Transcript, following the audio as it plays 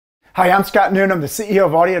Hi, I'm Scott Noon. I'm the CEO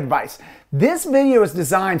of Audio Advice. This video is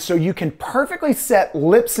designed so you can perfectly set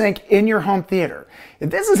lip sync in your home theater. If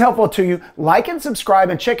this is helpful to you, like and subscribe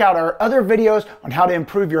and check out our other videos on how to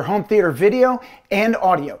improve your home theater video and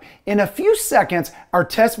audio. In a few seconds, our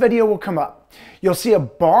test video will come up. You'll see a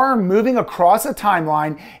bar moving across a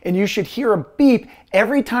timeline and you should hear a beep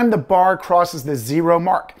every time the bar crosses the 0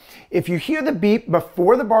 mark. If you hear the beep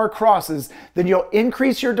before the bar crosses, then you'll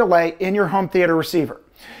increase your delay in your home theater receiver.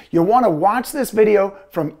 You'll want to watch this video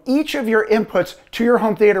from each of your inputs to your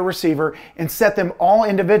home theater receiver and set them all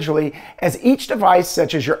individually, as each device,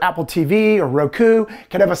 such as your Apple TV or Roku,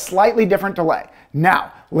 can have a slightly different delay.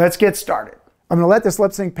 Now, let's get started. I'm going to let this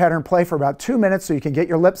lip sync pattern play for about 2 minutes so you can get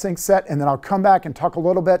your lip sync set, and then I'll come back and talk a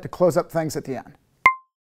little bit to close up things at the end.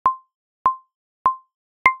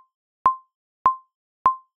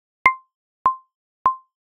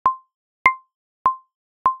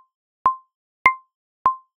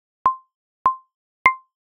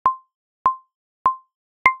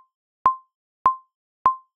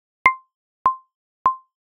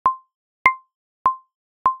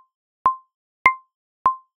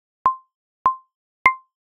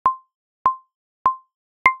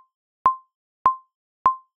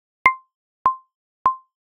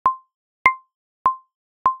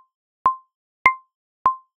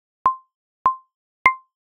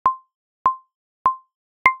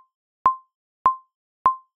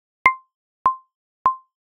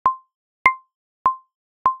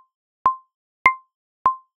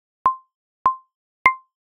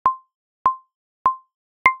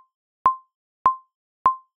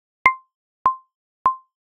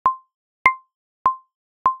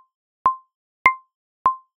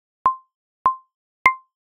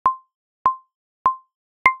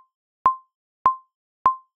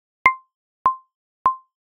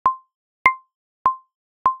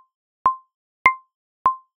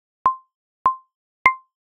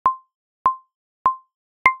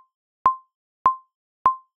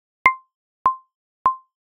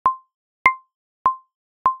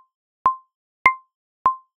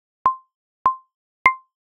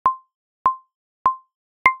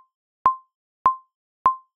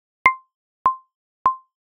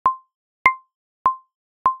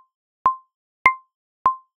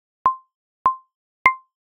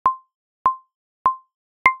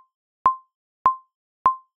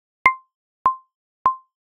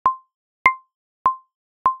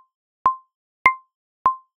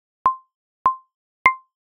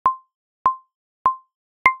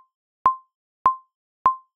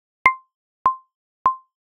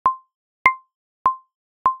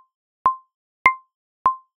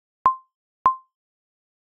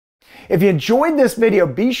 If you enjoyed this video,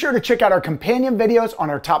 be sure to check out our companion videos on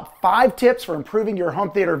our top 5 tips for improving your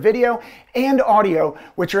home theater video and audio,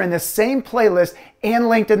 which are in the same playlist and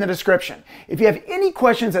linked in the description. If you have any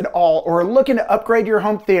questions at all or are looking to upgrade your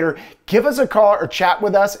home theater, give us a call or chat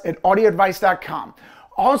with us at audioadvice.com.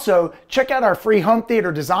 Also, check out our free home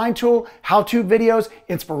theater design tool, how-to videos,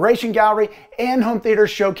 inspiration gallery, and home theater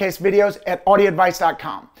showcase videos at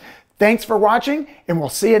audioadvice.com. Thanks for watching, and we'll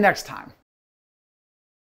see you next time.